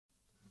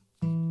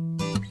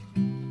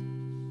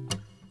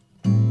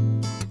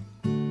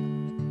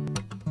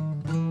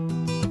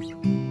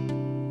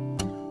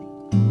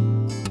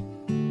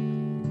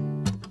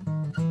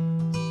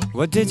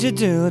What did you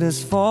do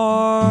this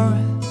for?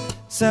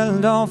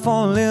 Settled down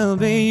for a little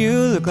bit. You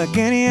look like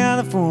any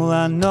other fool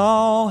I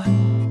know.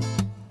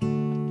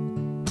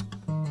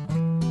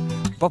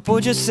 What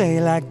would you say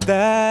like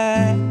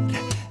that?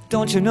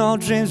 Don't you know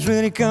dreams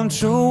really come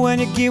true when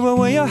you give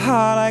away your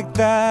heart like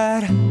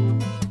that?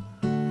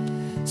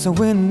 So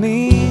in the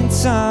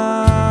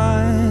meantime,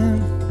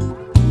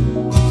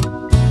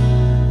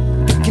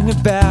 thinking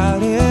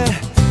about it,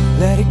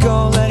 let it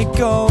go,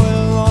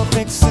 it'll all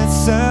fix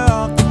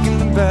itself.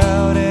 Thinking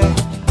about it,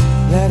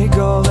 let it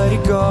go,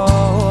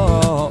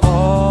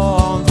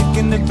 I'm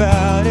thinking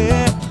about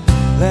it,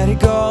 let it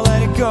go,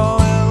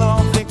 it'll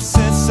all fix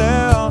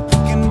itself.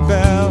 Thinking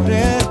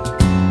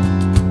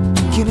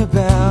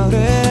about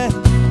it,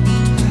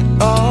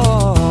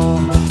 oh,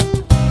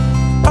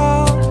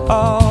 oh,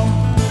 oh,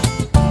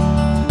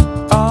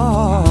 oh,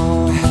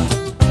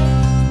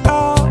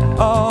 oh,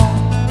 oh.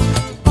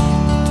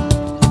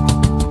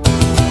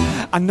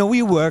 I know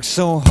you work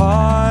so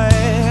hard,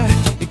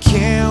 you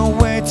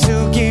can't wait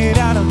to get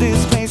out of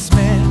this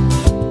basement.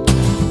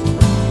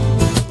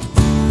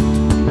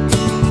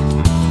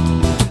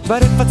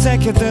 But if I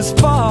take it this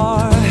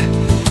far,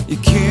 you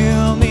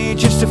kill me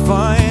just to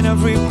find a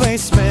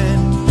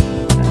replacement.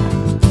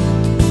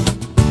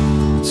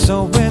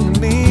 So in the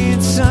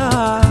meantime,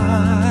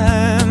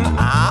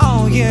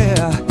 oh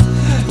yeah,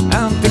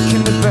 I'm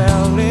thinking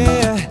about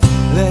it.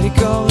 Let it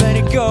go,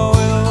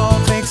 it'll all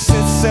fix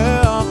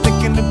itself.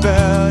 Thinking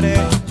about it,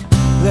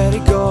 let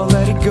it go,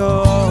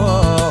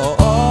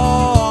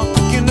 oh, I'm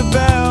thinking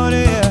about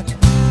it.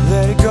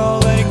 Let it go,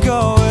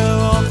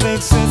 it'll all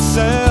fix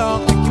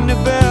itself. Thinking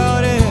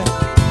about it,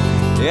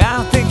 yeah,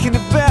 I'm thinking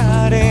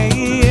about it,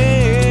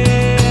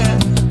 yeah.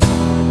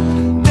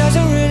 There's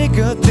some really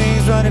good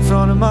things right in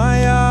front of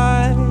my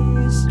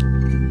eyes,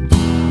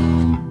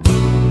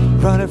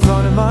 right in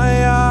front of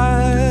my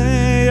eyes.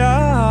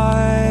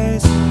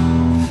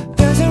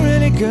 There's some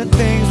really good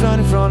things right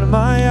in front of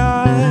my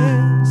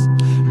eyes,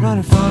 right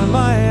in front of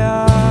my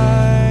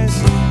eyes.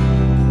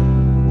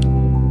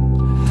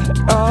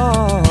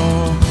 Oh,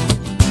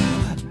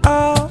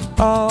 oh,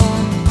 oh, oh,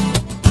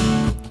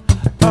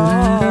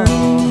 oh,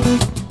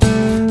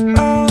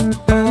 oh.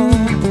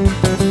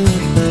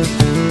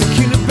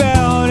 Thinking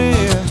about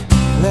it,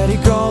 let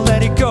it go,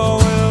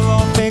 it'll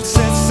all fix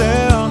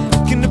itself.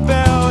 Thinking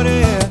about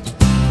it,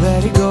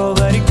 let it go,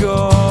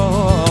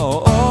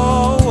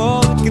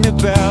 oh, thinking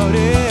about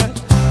it,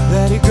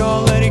 let it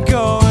go,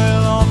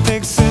 it'll all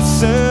fix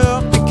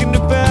itself. Thinking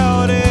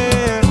about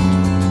it,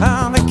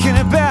 I'm thinking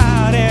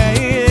about it,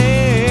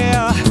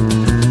 yeah.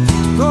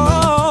 Oh,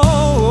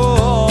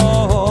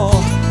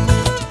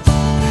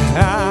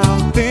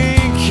 I'm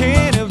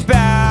thinking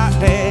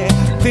about it,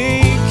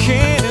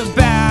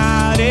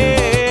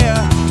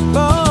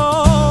 oh,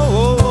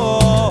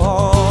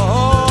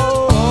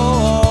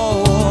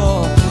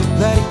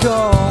 let it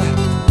go.